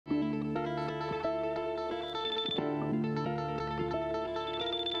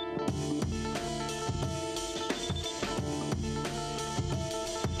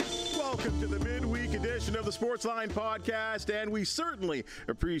edition of the Sportsline Podcast, and we certainly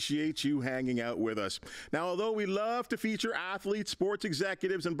appreciate you hanging out with us. Now, although we love to feature athletes, sports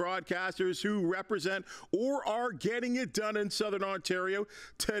executives, and broadcasters who represent or are getting it done in Southern Ontario,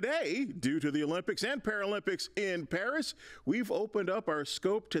 today, due to the Olympics and Paralympics in Paris, we've opened up our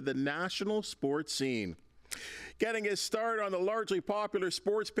scope to the national sports scene. Getting his start on the largely popular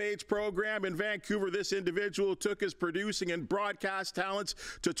Sports Page program in Vancouver, this individual took his producing and broadcast talents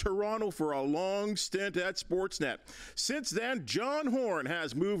to Toronto for a long stint at Sportsnet. Since then, John Horn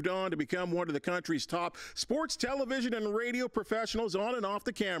has moved on to become one of the country's top sports television and radio professionals on and off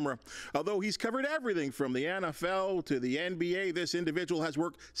the camera. Although he's covered everything from the NFL to the NBA, this individual has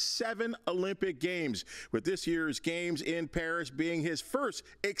worked 7 Olympic Games, with this year's Games in Paris being his first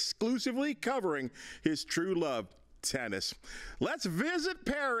exclusively covering his true love, tennis. Let's visit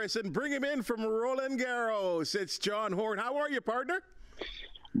Paris and bring him in from Roland Garros. It's John Horn. How are you, partner?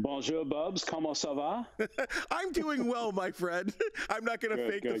 Bonjour, Bubs. Comment ça va? I'm doing well, my friend. I'm not going to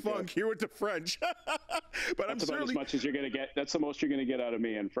fake the funk here with the French. But I'm certainly as much as you're going to get. That's the most you're going to get out of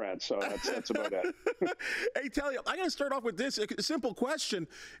me in French. So that's about it. Hey, tell you, I'm going to start off with this a simple question.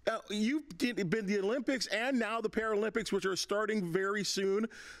 You've been the Olympics and now the Paralympics, which are starting very soon.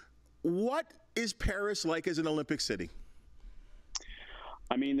 What is Paris like as an Olympic city?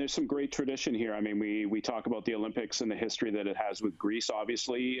 I mean, there's some great tradition here. I mean, we talk about the Olympics and the history that it has with Greece.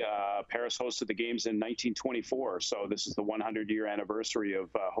 Obviously, Paris hosted the Games in 1924, so this is the 100-year anniversary of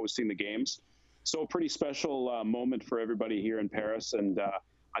hosting the Games. So a pretty special moment for everybody here in Paris, and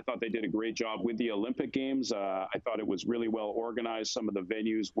I thought they did a great job with the Olympic Games. I thought it was really well organized. Some of the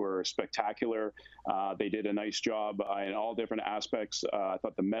venues were spectacular. They did a nice job in all different aspects. I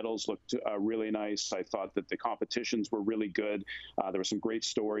thought the medals looked really nice. I thought that the competitions were really good. There were some great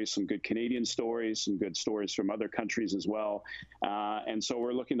stories, some good Canadian stories, some good stories from other countries as well. And so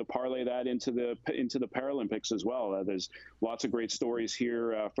we're looking to parlay that into the Paralympics as well. There's lots of great stories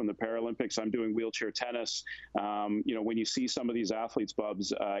here from the Paralympics. I'm doing wheelchair tennis. When you see some of these athletes,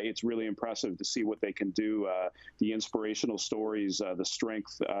 Bubs, it's really impressive to see what they can do. The inspirational stories, the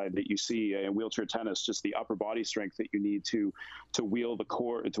strength that you see in wheelchair tennis, just the upper body strength that you need to wheel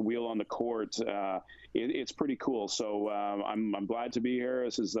on the court. It's pretty cool. So I'm glad to be here.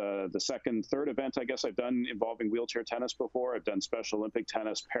 This is the third event I guess I've done involving wheelchair tennis before. I've done Special Olympic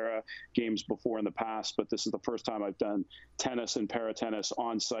tennis, para games before in the past, but this is the first time I've done tennis and para tennis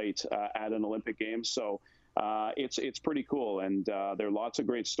on site at an Olympic Games. So it's pretty cool, and there are lots of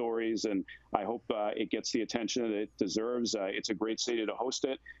great stories, and I hope it gets the attention that it deserves. It's a great city to host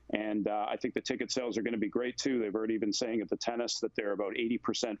it, and I think the ticket sales are going to be great too. They've already been saying at the tennis that they're about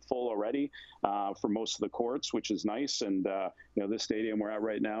 80% full already for most of the courts, which is nice. And this stadium we're at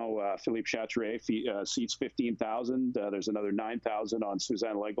right now, Philippe Chatrier, seats 15,000. There's another 9,000 on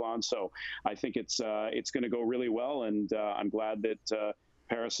Suzanne Leglon, so I think it's going to go really well, and I'm glad that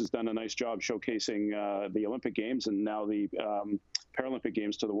Paris has done a nice job showcasing the Olympic Games and now the Paralympic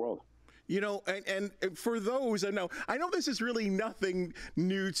Games to the world. And for those, I know this is really nothing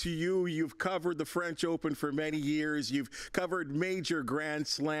new to you. You've covered the French Open for many years. You've covered major Grand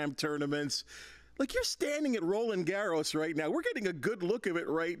Slam tournaments. Like, you're standing at Roland Garros right now. We're getting a good look of it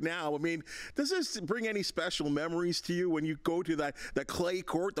right now. I mean, does this bring any special memories to you when you go to the clay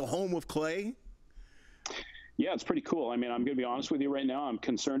court, the home of clay? Yeah, it's pretty cool. I mean, I'm going to be honest with you right now. I'm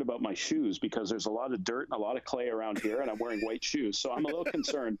concerned about my shoes because there's a lot of dirt and a lot of clay around here, and I'm wearing white shoes. So I'm a little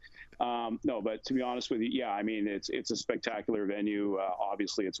concerned. No, but to be honest with you, yeah, I mean, it's a spectacular venue.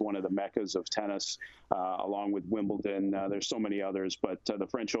 Obviously, it's one of the meccas of tennis, along with Wimbledon. There's so many others, but the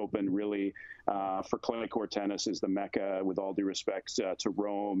French Open really, for clay court tennis, is the mecca, with all due respect to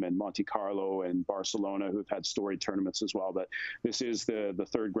Rome and Monte Carlo and Barcelona, who've had storied tournaments as well. But this is the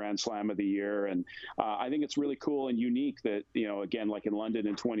third Grand Slam of the year, and I think it's really cool and unique that, again, like in London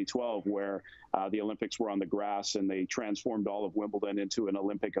in 2012, where the Olympics were on the grass and they transformed all of Wimbledon into an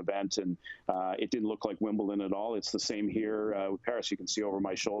Olympic event, and it didn't look like Wimbledon at all. It's the same here with Paris. You can see over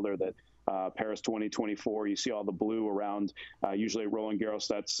my shoulder that Paris 2024, you see all the blue around. Usually at Roland Garros,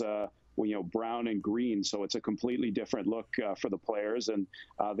 that's brown and green, so it's a completely different look for the players, and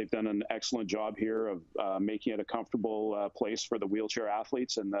they've done an excellent job here of making it a comfortable place for the wheelchair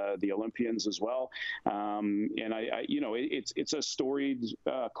athletes and the Olympians as well. And it's a storied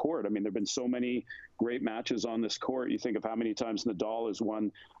court. I mean, there've been so many great matches on this court. You think of how many times Nadal has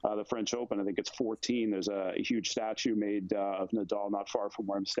won the French Open. I think it's 14. There's a huge statue made of Nadal not far from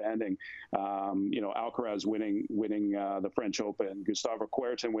where I'm standing. Alcaraz winning the French Open, Gustavo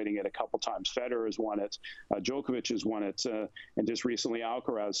Kuerten winning it a couple times, Federer has won it, Djokovic has won it, and just recently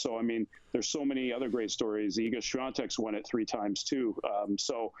Alcaraz. So, I mean, there's so many other great stories. Iga Swiatek's won it 3 times too.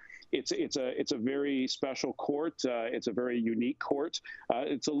 So it's a very special court. It's a very unique court.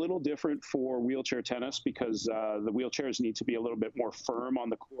 It's a little different for wheelchair tennis because the wheelchairs need to be a little bit more firm on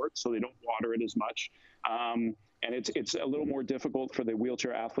the court, so they don't water it as much. And it's a little more difficult for the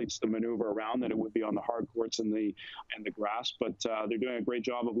wheelchair athletes to maneuver around than it would be on the hard courts and the grass. But they're doing a great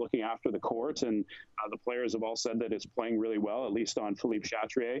job of looking after the court, and the players have all said that it's playing really well, at least on Philippe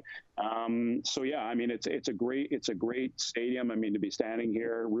Chatrier. So yeah, I mean it's a great stadium. I mean, to be standing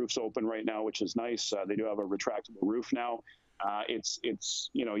here, roof's open right now, which is nice. They do have a retractable roof now. It's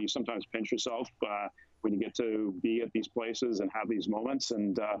you sometimes pinch yourself when you get to be at these places and have these moments.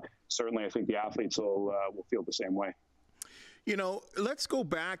 And certainly I think the athletes will feel the same way. Let's go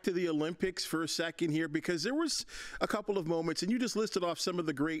back to the Olympics for a second here, because there was a couple of moments, and you just listed off some of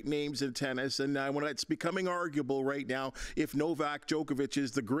the great names in tennis, and when it's becoming arguable right now if Novak Djokovic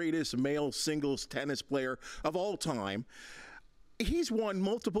is the greatest male singles tennis player of all time. He's won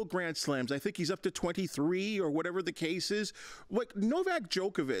multiple Grand Slams. I think he's up to 23 or whatever the case is. Like, Novak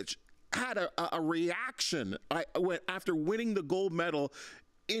Djokovic had a reaction after winning the gold medal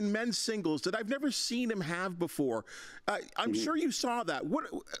in men's singles that I've never seen him have before. I'm sure you saw that.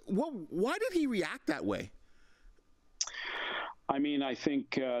 Why did he react that way? I mean, I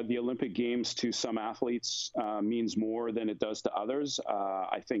think the Olympic Games to some athletes means more than it does to others.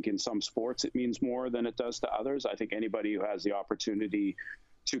 I think in some sports it means more than it does to others. I think anybody who has the opportunity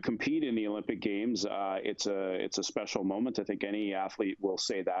to compete in the Olympic Games, it's a special moment. I think any athlete will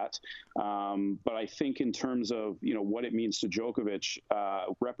say that. But I think in terms of what it means to Djokovic,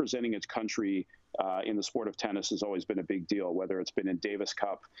 representing his country in the sport of tennis has always been a big deal. Whether it's been in Davis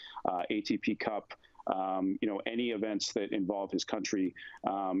Cup, ATP Cup, any events that involve his country.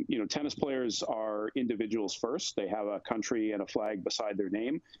 Tennis players are individuals first. They have a country and a flag beside their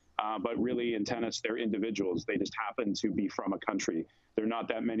name. But really in tennis, they're individuals. They just happen to be from a country. There are not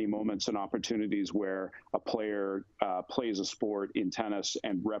that many moments and opportunities where a player plays a sport in tennis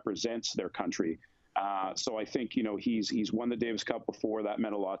and represents their country. So I think, he's won the Davis Cup before. That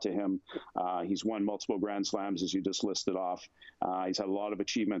meant a lot to him. He's won multiple Grand Slams, as you just listed off. He's had a lot of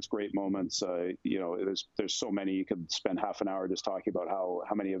achievements, great moments. There's so many. You could spend half an hour just talking about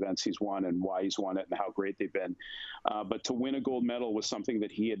how many events he's won and why he's won it and how great they've been. But to win a gold medal was something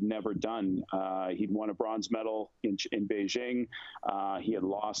that he had never done. He'd won a bronze medal in Beijing. He had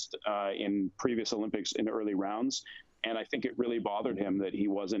lost in previous Olympics in early rounds. And I think it really bothered him that he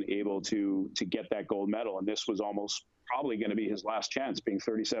wasn't able to get that gold medal. And this was almost probably going to be his last chance, being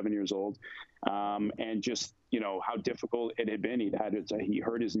 37 years old. And just, how difficult it had been. He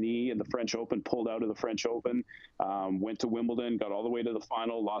hurt his knee in the French Open, pulled out of the French Open, went to Wimbledon, got all the way to the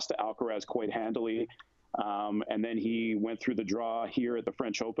final, lost to Alcaraz quite handily. And then he went through the draw here at the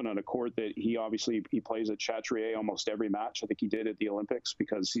French Open on a court that he plays at Chatrier almost every match. I think he did at the Olympics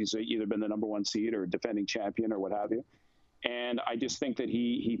because he's either been the #1 seed or defending champion or what have you. And I just think that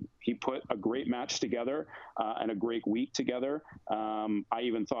he put a great match together and a great week together. I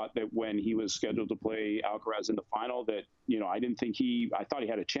even thought that when he was scheduled to play Alcaraz in the final that, I thought he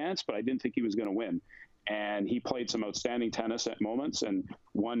had a chance, but I didn't think he was going to win. And he played some outstanding tennis at moments and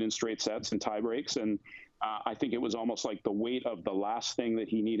won in straight sets and tie breaks. And I think it was almost like the weight of the last thing that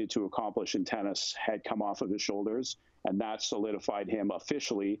he needed to accomplish in tennis had come off of his shoulders. And that solidified him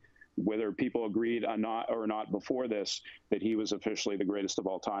officially, whether people agreed or not before this, that he was officially the greatest of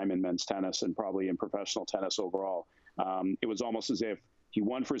all time in men's tennis and probably in professional tennis overall. It was almost as if he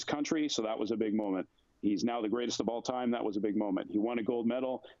won for his country, so that was a big moment. He's now the greatest of all time. That was a big moment. He won a gold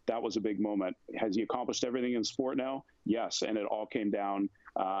medal. That was a big moment. Has he accomplished everything in sport now? Yes. And it all came down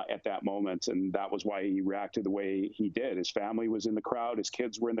at that moment. And that was why he reacted the way he did. His family was in the crowd. His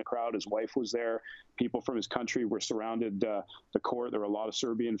kids were in the crowd. His wife was there. People from his country were surrounded the court. There were a lot of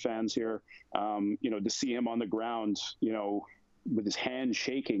Serbian fans here. To see him on the ground, with his hand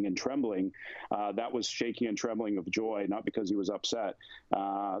shaking and trembling, that was shaking and trembling of joy, not because he was upset.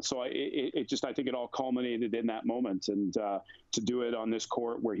 So I think it all culminated in that moment. And to do it on this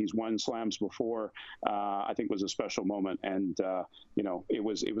court where he's won slams before, I think was a special moment. And, it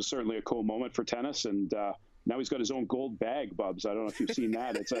was certainly a cool moment for tennis. And now he's got his own gold bag, Bubs. I don't know if you've seen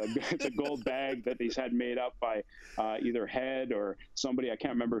that. It's a gold bag that he's had made up by either Head or somebody. I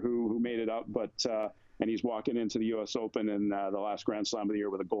can't remember who made it up, but and he's walking into the U.S. Open in the last Grand Slam of the year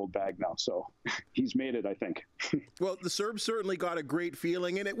with a gold bag now. So he's made it, I think. Well, the Serbs certainly got a great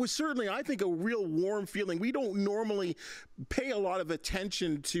feeling, and it was certainly, I think, a real warm feeling. We don't normally pay a lot of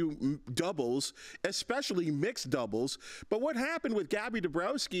attention to doubles, especially mixed doubles. But what happened with Gabby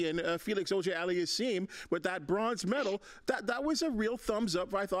Dabrowski and Felix Auger-Aliassime with that bronze medal, that was a real thumbs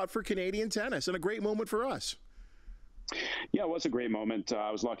up, I thought, for Canadian tennis and a great moment for us. Yeah, it was a great moment.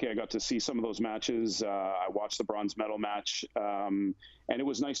 I was lucky I got to see some of those matches. I watched the bronze medal match, and it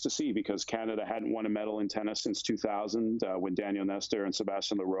was nice to see because Canada hadn't won a medal in tennis since 2000 when Daniel Nestor and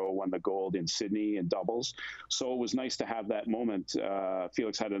Sébastien Leroux won the gold in Sydney in doubles. So it was nice to have that moment.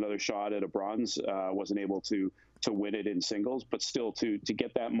 Felix had another shot at a bronze, wasn't able to win it in singles, but still to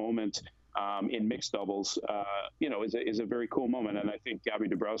get that moment in mixed doubles, is a very cool moment. And I think Gabby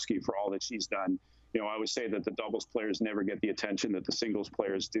Dabrowski, for all that she's done, I always say that the doubles players never get the attention that the singles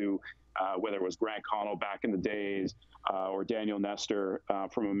players do, whether it was Grant Connell back in the days or Daniel Nestor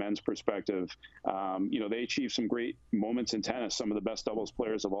from a men's perspective. They achieved some great moments in tennis, some of the best doubles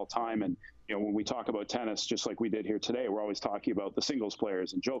players of all time. And, when we talk about tennis, just like we did here today, we're always talking about the singles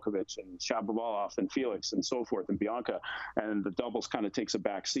players and Djokovic and Shapovalov and Felix and so forth and Bianca. And the doubles kind of takes a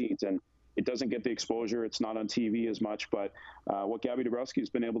back seat. And it doesn't get the exposure. It's not on TV as much, but what Gabby Dabrowski has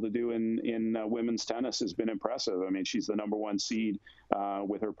been able to do in women's tennis has been impressive. I mean, she's the #1 seed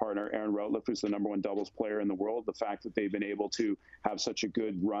with her partner Erin Routliffe, who's the #1 doubles player in the world. The fact that they've been able to have such a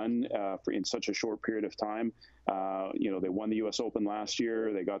good run in such a short period of time. They won the U.S. Open last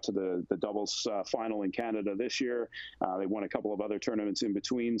year. They got to the doubles final in Canada this year. They won a couple of other tournaments in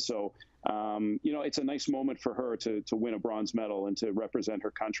between. So, it's a nice moment for her to win a bronze medal and to represent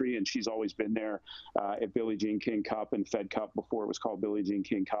her country. And she's always been there at Billie Jean King Cup and Fed Cup before it was called Billie Jean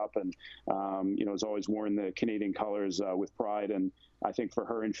King Cup. And, has always worn the Canadian colors with pride. And I think for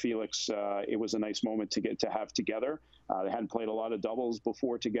her and Felix, it was a nice moment to have together. They hadn't played a lot of doubles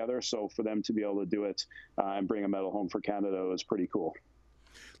before together. So for them to be able to do it and bring a medal home for Canada was pretty cool.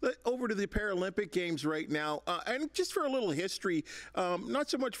 Over to the Paralympic Games right now, and just for a little history, not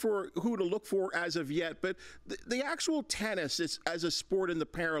so much for who to look for as of yet, but the actual tennis as a sport in the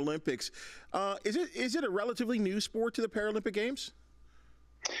Paralympics, is it a relatively new sport to the Paralympic Games?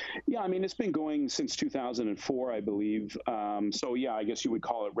 Yeah, I mean, it's been going since 2004, I believe. I guess you would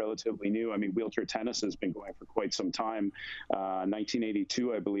call it relatively new. I mean, wheelchair tennis has been going for quite some time.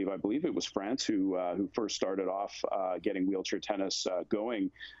 1982, I believe it was France who first started off getting wheelchair tennis going.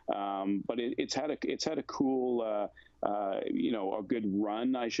 But it's had a cool. A good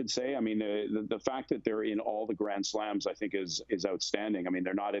run, I should say. I mean, the fact that they're in all the Grand Slams, I think, is outstanding. I mean,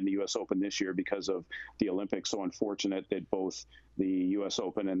 they're not in the U.S. Open this year because of the Olympics. So unfortunate that both the U.S.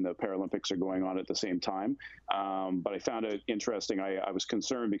 Open and the Paralympics are going on at the same time. But I found it interesting. I was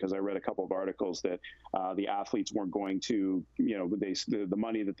concerned because I read a couple of articles that the athletes weren't going to, the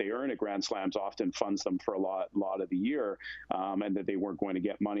money that they earn at Grand Slams often funds them for a lot of the year, and that they weren't going to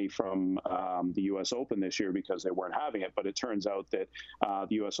get money from the U.S. Open this year because they weren't having it. But it turns out that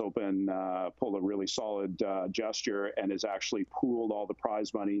the U.S. Open pulled a really solid gesture and has actually pooled all the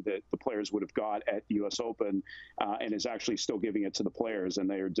prize money that the players would have got at the U.S. Open and is actually still giving it to the players, and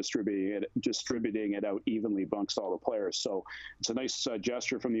they are distributing it out evenly amongst all the players. So it's a nice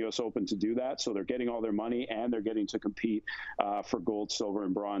gesture from the U.S. Open to do that. So they're getting all their money and they're getting to compete for gold, silver,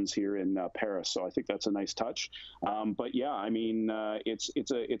 and bronze here in Paris. So I think that's a nice touch. But yeah, I mean,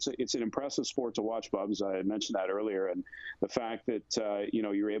 it's an impressive sport to watch, Bubs. I had mentioned that earlier, and the fact that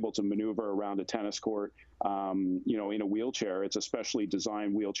you're able to maneuver around a tennis court, in a wheelchair. It's a specially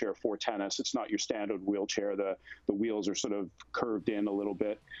designed wheelchair for tennis. It's not your standard wheelchair. The wheels are sort of curved in a little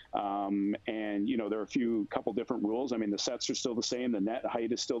bit, and there are a couple different rules. I mean, the sets are still the same. The net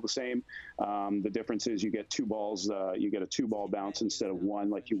height is still the same. The difference is you get two balls. You get a 2-ball bounce instead of one,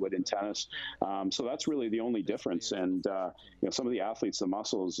 like you would in tennis. So that's really the only difference. And some of the athletes, the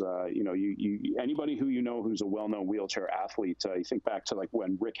muscles. Anybody who who's a well-known wheelchair athlete. You think back to like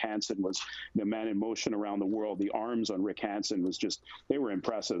when Rick Hansen was the man in motion around the world. The arms on Rick Hansen they were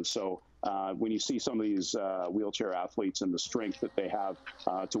impressive. So when you see some of these wheelchair athletes and the strength that they have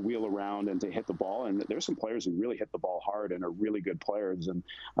to wheel around and to hit the ball, and there's some players who really hit the ball hard and are really good players. And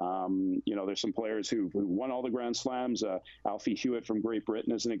there's some players who won all the Grand Slams. Alfie Hewitt from Great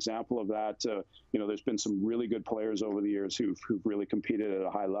Britain is an example of that. There's been some really good players over the years who've really competed at a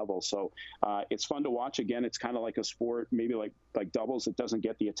high level. So it's fun to watch. Again, it's kind of like a sport, maybe like doubles. It doesn't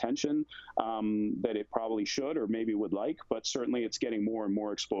get the attention that it probably should or maybe would like, but certainly it's getting more and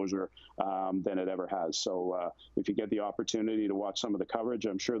more exposure than it ever has. So if you get the opportunity to watch some of the coverage,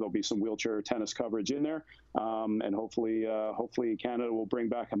 I'm sure there'll be some wheelchair tennis coverage in there. And hopefully Canada will bring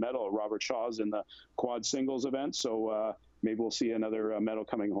back a medal. Robert Shaw's in the quad singles event. So maybe we'll see another medal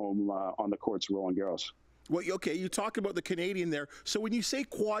coming home on the courts of Roland Garros. Well, okay, you talk about the Canadian there. So when you say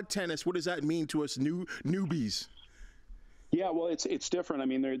quad tennis, what does that mean to us newbies? Yeah, well, it's different. I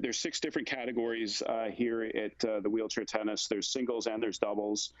mean, there's 6 different categories here at the wheelchair tennis. There's singles and there's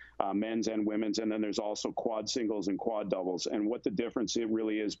doubles, men's and women's, and then there's also quad singles and quad doubles. And what the difference it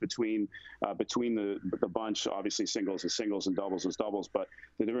really is between the bunch, obviously singles is singles and doubles is doubles, but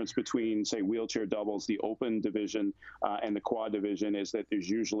the difference between, say, wheelchair doubles, the open division, and the quad division is that there's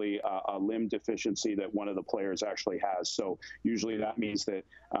usually a limb deficiency that one of the players actually has. So usually that means that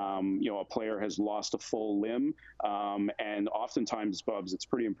a player has lost a full limb, and oftentimes, Bubs, it's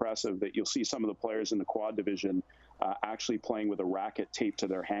pretty impressive that you'll see some of the players in the quad division actually playing with a racket taped to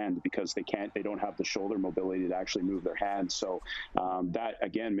their hand because they don't have the shoulder mobility to actually move their hands. So that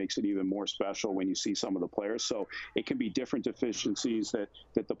again makes it even more special when you see some of the players. So it can be different deficiencies that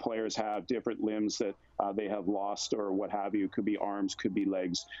the players have, different limbs that they have lost or what have you. Could be arms, could be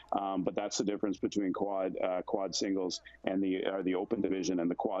legs, but that's the difference between quad singles and the open division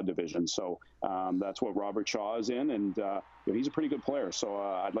and the quad division. So that's what Robert Shaw is in, and he's a pretty good player. So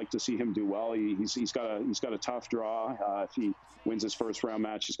I'd like to see him do well. He's got a tough draw. If he wins his first round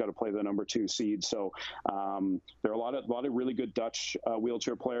match, he's got to play the number 2 seed. So there are a lot of really good Dutch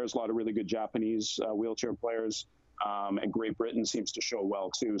wheelchair players, a lot of really good Japanese wheelchair players, and Great Britain seems to show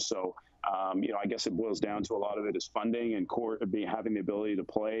well too. So I guess it boils down to a lot of it is funding and having the ability to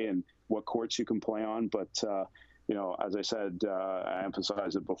play and what courts you can play on. But as I said, I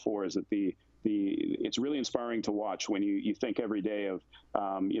emphasized it before, is that it's really inspiring to watch when you think every day of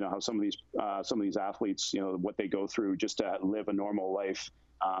how some of these athletes, what they go through just to live a normal life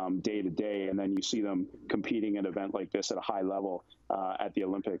day to day, and then you see them competing at an event like this at a high level at the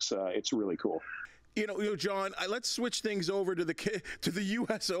Olympics. It's really cool. John, let's switch things over to the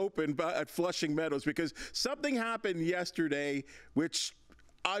U.S. Open at Flushing Meadows, because something happened yesterday which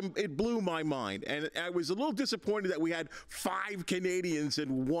it blew my mind, and I was a little disappointed that we had 5 Canadians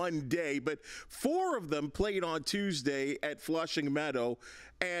in one day, but 4 of them played on Tuesday at Flushing Meadow,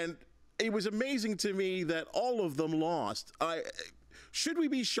 and it was amazing to me that all of them lost. Should we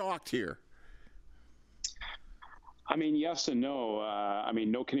be shocked here? I mean, yes and no.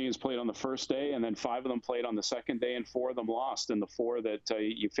 No Canadians played on the first day, and then 5 of them played on the second day, and 4 of them lost. And the 4 that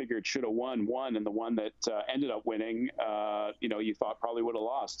you figured should have won, and the one that ended up winning, you thought probably would have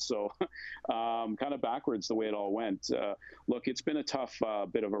lost. So kind of backwards the way it all went. Look, it's been a tough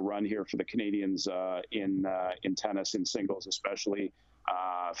bit of a run here for the Canadians in tennis, in singles especially.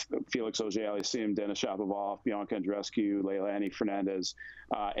 Felix Auger-Aliassime, Denis Shapovalov, Bianca Andreescu, Leilani Fernandez.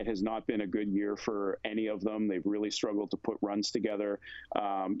 It has not been a good year for any of them. They've really struggled to put runs together.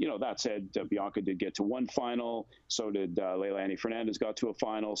 That said, Bianca did get to one final. So did Leilani Fernandez got to a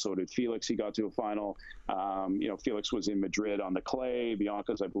final. So did Felix. He got to a final. Felix was in Madrid on the clay.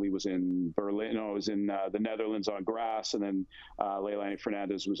 Bianca's, I believe, was in Berlin. No, it was in the Netherlands on grass. And then Leilani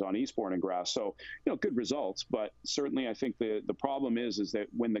Fernandez was on Eastbourne and grass. So, good results. But certainly I think the problem is that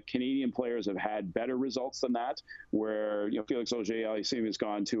when the Canadian players have had better results than that, where Felix Auger-Aliassime has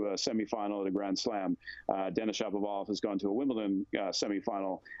gone to a semifinal at a Grand Slam, Denis Shapovalov has gone to a Wimbledon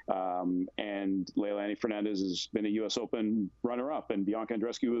semifinal, and Leilani Fernandez has been a U.S. Open runner-up, and Bianca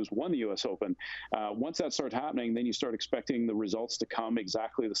Andreescu has won the U.S. Open. Once that starts happening, then you start expecting the results to come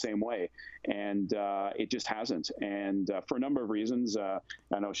exactly the same way, and it just hasn't. And for a number of reasons, I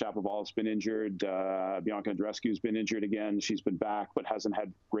know Shapovalov's been injured, Bianca Andreescu's been injured again. She's been back, but hasn't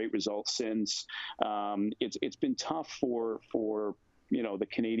had great results since. It's been tough for the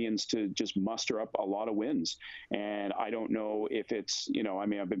Canadians to just muster up a lot of wins. And I don't know if it's,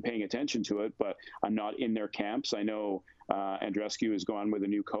 I've been paying attention to it, but I'm not in their camps. I know Andreescu has gone with a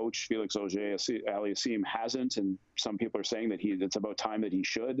new coach. Felix Auger-Aliassime hasn't, and some people are saying that it's about time that he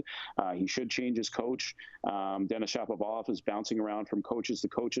should. He should change his coach. Denis Shapovalov is bouncing around from coaches to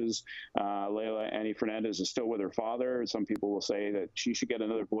coaches. Leilani Fernandez is still with her father. Some people will say that she should get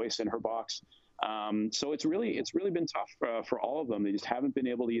another voice in her box. So it's really been tough for all of them. They just haven't been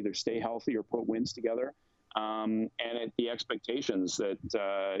able to either stay healthy or put wins together. And the expectations that,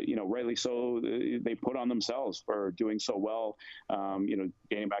 rightly so, they put on themselves for doing so well,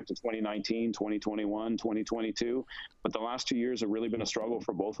 dating back to 2019, 2021, 2022. But the last 2 years have really been a struggle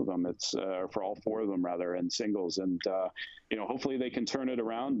for both of them. It's for all 4 of them, rather, in singles. And, hopefully they can turn it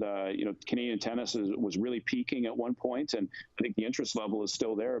around. Canadian tennis was really peaking at one point, and I think the interest level is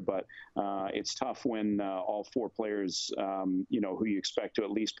still there. But it's tough when all 4 players, who you expect to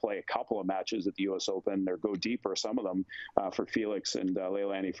at least play a couple of matches at the U.S. Open, they're go deeper, some of them, for Felix and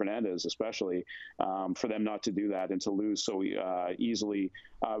Leilani Fernandez especially, for them not to do that and to lose so easily,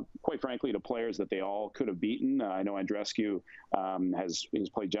 quite frankly, to players that they all could have beaten. I know Andreescu has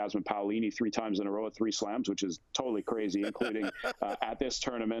played Jasmine Paolini 3 times in a row at 3 slams, which is totally crazy, including at this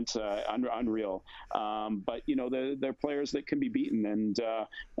tournament, unreal. But, you know, they're players that can be beaten.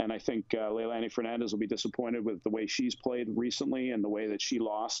 And I think Leilani Fernandez will be disappointed with the way she's played recently and the way that she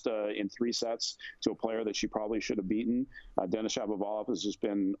lost in 3 sets to a player that she probably should have beaten. Denis Shapovalov has just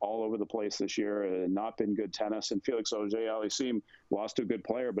been all over the place this year and not been good tennis. And Felix Auger-Aliassime lost to a good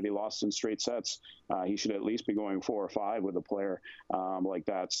player, but he lost in straight sets. He should at least be going 4 or 5 with a player like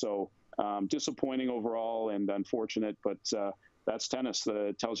that. So disappointing overall and unfortunate, but that's tennis.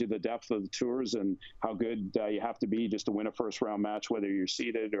 It tells you the depth of the tours and how good you have to be just to win a first-round match, whether you're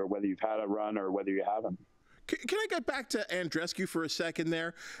seeded or whether you've had a run or whether you haven't. Can I get back to Andreescu for a second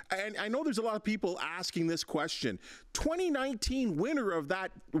there? And I know there's a lot of people asking this question. 2019 winner of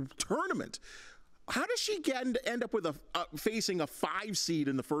that tournament. How does she end up with facing a 5 seed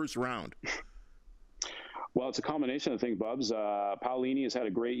in the first round? Well, it's a combination of things, Bubs. Paolini has had a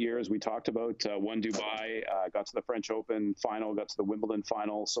great year, as we talked about. Won Dubai, got to the French Open final, got to the Wimbledon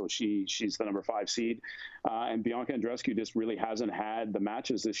final, so she's the number 5 seed. And Bianca Andreescu just really hasn't had the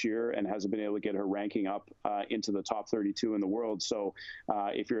matches this year and hasn't been able to get her ranking up into the top 32 in the world. So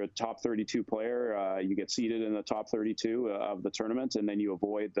if you're a top 32 player, you get seeded in the top 32 of the tournament, and then you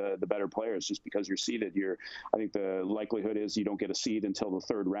avoid the better players just because you're seeded. I think the likelihood is you don't get a seed until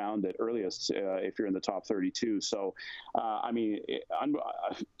the 3rd round at earliest if you're in the top 32. So, I mean, I'm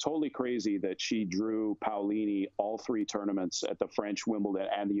totally crazy that she drew Paolini all 3 tournaments at the French, Wimbledon,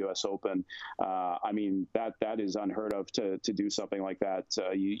 and the U.S. Open. I mean, that is unheard of to do something like that.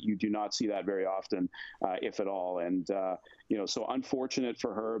 You do not see that very often, if at all. And, you know, so unfortunate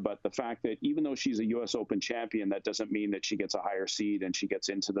for her. But the fact that even though she's a U.S. Open champion, that doesn't mean that she gets a higher seed and she gets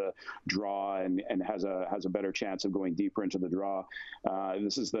into the draw and has a better chance of going deeper into the draw.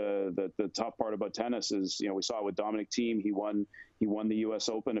 This is the tough part about tennis is, you know, we saw it with Dominic Thiem. He won the U.S.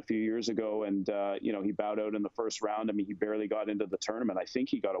 Open a few years ago, and you know, he bowed out in the first round. I mean, he barely got into the tournament. I think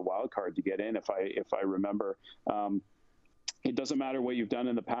he got a wild card to get in, if I remember. It doesn't matter what you've done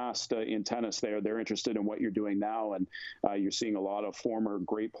in the past in tennis. They're interested in what you're doing now, and you're seeing a lot of former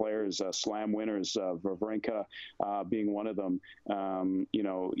great players, slam winners, Wawrinka being one of them. You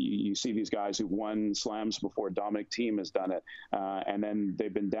know, you see these guys who've won slams before Dominic Thiem has done it, and then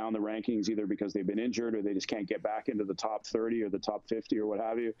they've been down the rankings either because they've been injured or they just can't get back into the top 30 or the top 50 or what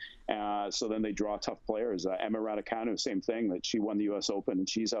have you. So then they draw tough players. Emma Raducanu, same thing, that she won the U.S. Open and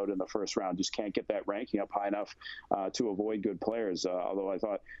she's out in the first round, just can't get that ranking up high enough to avoid good players, although I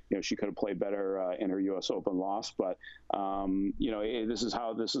thought, you know, she could have played better in her U.S. Open loss. But, you know, this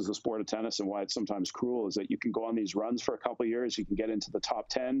is the sport of tennis, and why it's sometimes cruel is that you can go on these runs for a couple of years, you can get into the top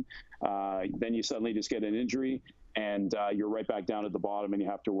 10, then you suddenly just get an injury, and you're right back down at the bottom, and you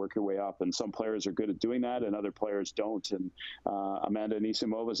have to work your way up. And some players are good at doing that, and other players don't. And Amanda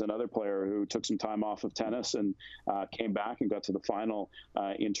Anisimova is another player who took some time off of tennis and came back and got to the final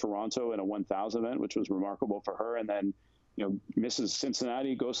in Toronto in a 1,000 event, which was remarkable for her. And then, you know, misses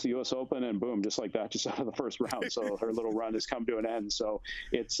Cincinnati, goes to the U.S. Open, and boom, just like that, just out of the first round. So her little run has come to an end. So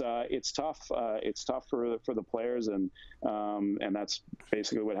it's tough. It's tough for the players, and that's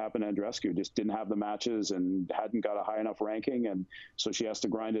basically what happened to Andreescu. Just didn't have the matches and hadn't got a high enough ranking, and so she has to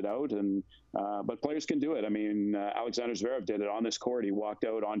grind it out. And but players can do it. I mean, Alexander Zverev did it on this court. He walked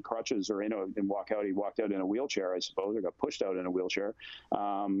out on crutches, or didn't walk out. He walked out in a wheelchair, I suppose, or got pushed out in a wheelchair.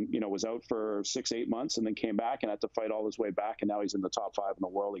 You know, was out for 6-8 months, and then came back and had to fight all his way back, and now he's in the top 5 in the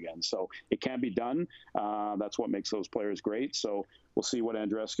world again. So it can be done. That's what makes those players great. So we'll see what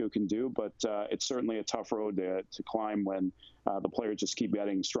Andreescu can do, but it's certainly a tough road to climb when the players just keep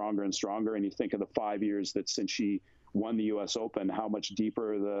getting stronger and stronger. And you think of the 5 years that since she won the U.S. Open, how much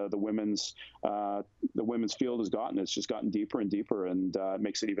deeper the women's field has gotten. It's just gotten deeper and deeper, and it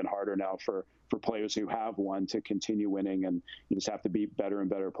makes it even harder now for players who have won to continue winning. And you just have to beat better and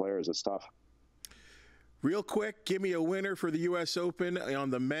better players. It's tough. Real quick, give me a winner for the U.S. Open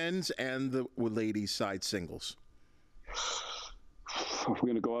on the men's and the ladies' side singles. We're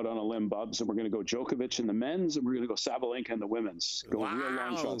going to go out on a limb, Bubs, and we're going to go Djokovic in the men's, and we're going to go Sabalenka in the women's. Go real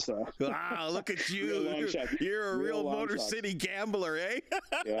long shots. Wow, look at you. You're a real Motor City gambler, eh?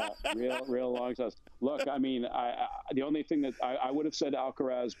 Yeah, real long shots. Look, I mean, the only thing that I would have said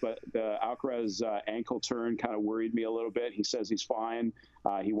Alcaraz, but the Alcaraz ankle turn kind of worried me a little bit. He says he's fine.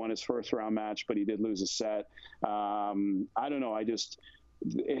 He won his first round match, but he did lose a set. I don't know.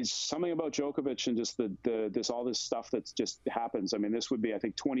 is something about Djokovic and just all this stuff that's just happens. I mean, this would be, I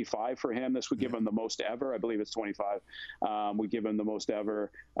think, 25 for him. This would give him the most ever. I believe it's 25. Would give him the most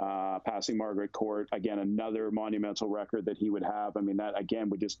ever, passing Margaret Court. Again, another monumental record that he would have. I mean, that again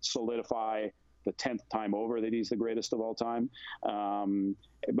would just solidify the 10th time over that he's the greatest of all time.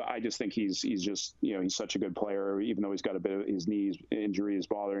 But I just think he's just, he's such a good player, even though he's got a bit of his knees injury is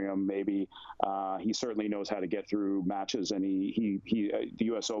bothering him. Maybe he certainly knows how to get through matches, and he the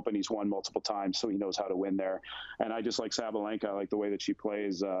U.S. Open he's won multiple times, so he knows how to win there. And I just like Sabalenka. I like the way that she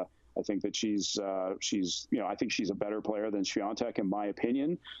plays. I think that she's I think she's a better player than Swiatek, in my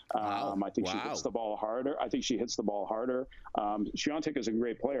opinion. I think she hits the ball harder. Swiatek is a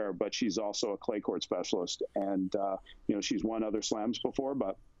great player, but she's also a clay court specialist. And, she's won other slams before,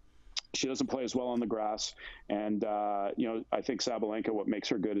 but she doesn't play as well on the grass. And, I think Sabalenka, what makes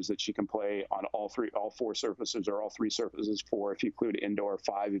her good is that she can play on all four surfaces, or all three surfaces, four if you include indoor,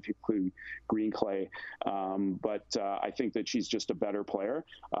 five if you include green clay. But I think that she's just a better player.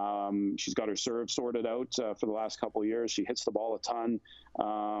 She's got her serve sorted out for the last couple of years. She hits the ball a ton.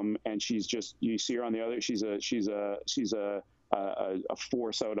 And she's just, you see her on the other, she's a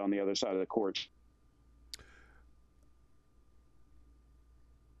force out on the other side of the court.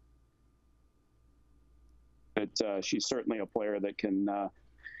 But she's certainly a player that can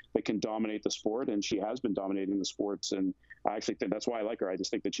dominate the sport, and she has been dominating the sports. And I actually think that's why I like her. I just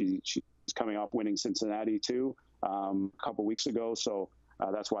think that she's coming off winning Cincinnati too a couple weeks ago, so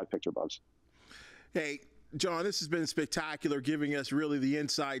that's why I picked her, Bubs. Hey, John, this has been spectacular, giving us really the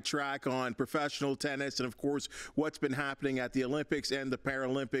inside track on professional tennis and, of course, what's been happening at the Olympics and the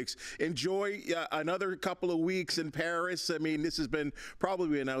Paralympics. Enjoy another couple of weeks in Paris. I mean, this has been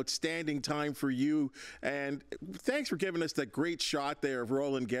probably an outstanding time for you. And thanks for giving us that great shot there of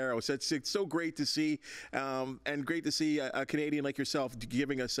Roland Garros. It's so great to see, and great to see a Canadian like yourself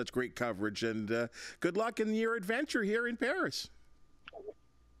giving us such great coverage. And good luck in your adventure here in Paris.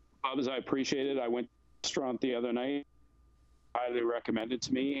 Bubs, I appreciate it. I went restaurant the other night, highly recommended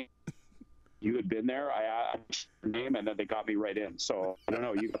to me. You had been there. I asked your name, and then they got me right in. So I don't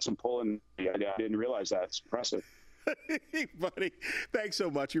know. You got some pull, and I didn't realize that. It's impressive. Hey, buddy, thanks so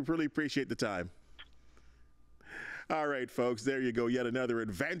much. We really appreciate the time. All right, folks, there you go. Yet another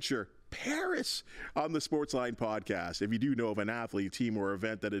adventure. Paris on the Sportsline Podcast. If you do know of an athlete, team, or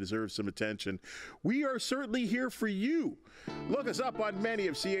event that deserves some attention, we are certainly here for you. Look us up on many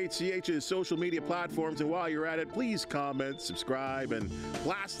of CHCH's social media platforms, and while you're at it, please comment, subscribe, and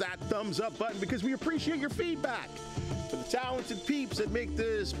blast that thumbs up button, because we appreciate your feedback. For the talented peeps that make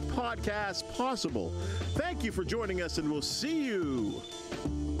this podcast possible, thank you for joining us, and we'll see you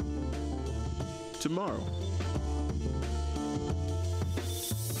tomorrow.